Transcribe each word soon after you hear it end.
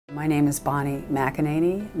My name is Bonnie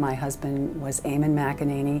McEneany. My husband was Eamon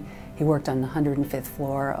McEneany. He worked on the 105th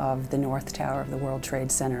floor of the North Tower of the World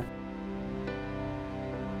Trade Center.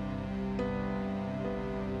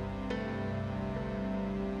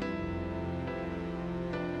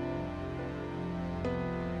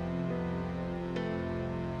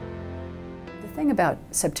 The thing about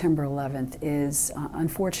September 11th is,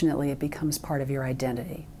 unfortunately, it becomes part of your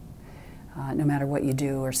identity. No matter what you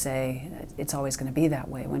do or say, it's always going to be that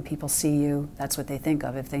way. When people see you, that's what they think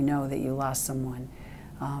of if they know that you lost someone.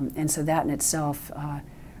 And so that in itself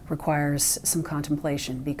requires some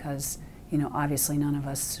contemplation because, obviously none of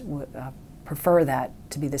us would prefer that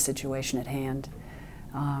to be the situation at hand.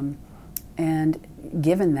 And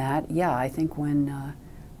given that, yeah, I think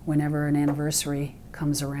whenever an anniversary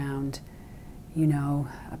comes around,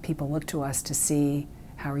 people look to us to see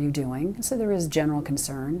how are you doing. So there is general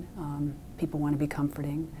concern. People want to be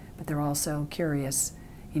comforting, but they're also curious,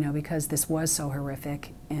 because this was so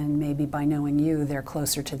horrific, and maybe by knowing you, they're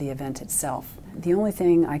closer to the event itself. The only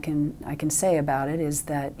thing I can say about it is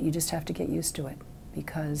that you just have to get used to it,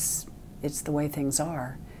 because it's the way things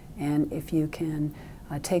are. And if you can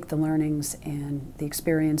take the learnings and the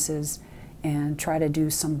experiences and try to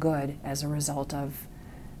do some good as a result of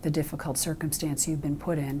the difficult circumstance you've been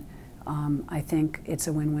put in, I think it's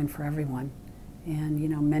a win-win for everyone. And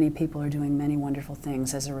many people are doing many wonderful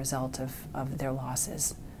things as a result of their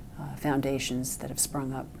losses. Foundations that have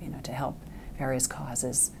sprung up, to help various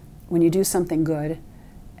causes. When you do something good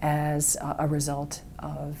as a result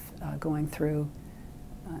of going through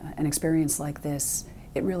an experience like this,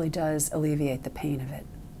 it really does alleviate the pain of it.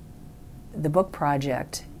 The book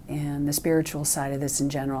project and the spiritual side of this in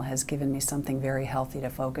general has given me something very healthy to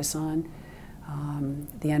focus on.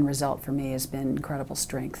 The end result for me has been incredible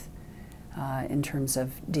strength in terms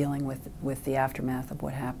of dealing with the aftermath of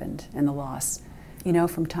what happened and the loss.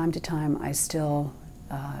 From time to time I still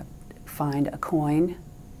find a coin,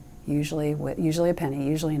 usually a penny,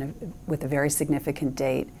 usually with a very significant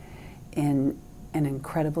date, in an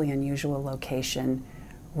incredibly unusual location,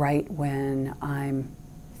 right when I'm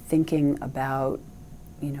thinking about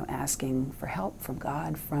asking for help from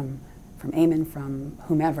God, from Eamon, from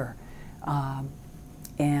whomever.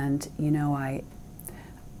 And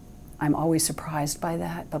I'm always surprised by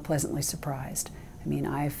that, but pleasantly surprised. I mean,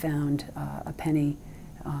 I found a penny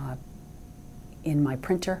in my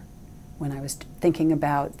printer when I was thinking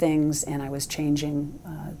about things and I was changing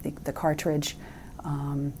the cartridge.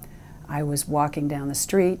 I was walking down the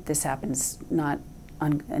street. This happens not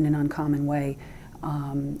in an uncommon way.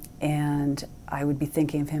 And I would be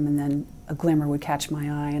thinking of him, and then a glimmer would catch my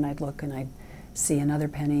eye, and I'd look and I'd see another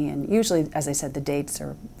penny. And usually, as I said, the dates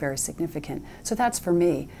are very significant. So that's for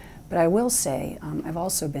me. But I will say, I've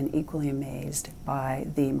also been equally amazed by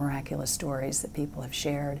the miraculous stories that people have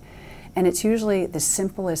shared. And it's usually the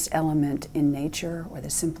simplest element in nature or the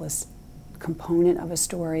simplest component of a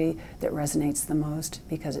story that resonates the most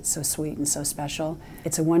because it's so sweet and so special.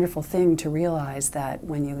 It's a wonderful thing to realize that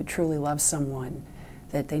when you truly love someone,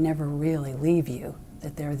 that they never really leave you,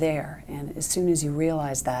 that they're there. And as soon as you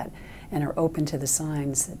realize that and are open to the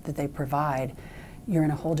signs that they provide, you're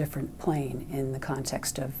in a whole different plane in the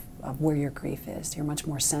context of where your grief is. You're much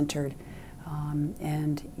more centered,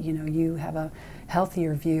 and you have a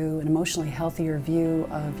healthier view, an emotionally healthier view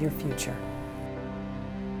of your future.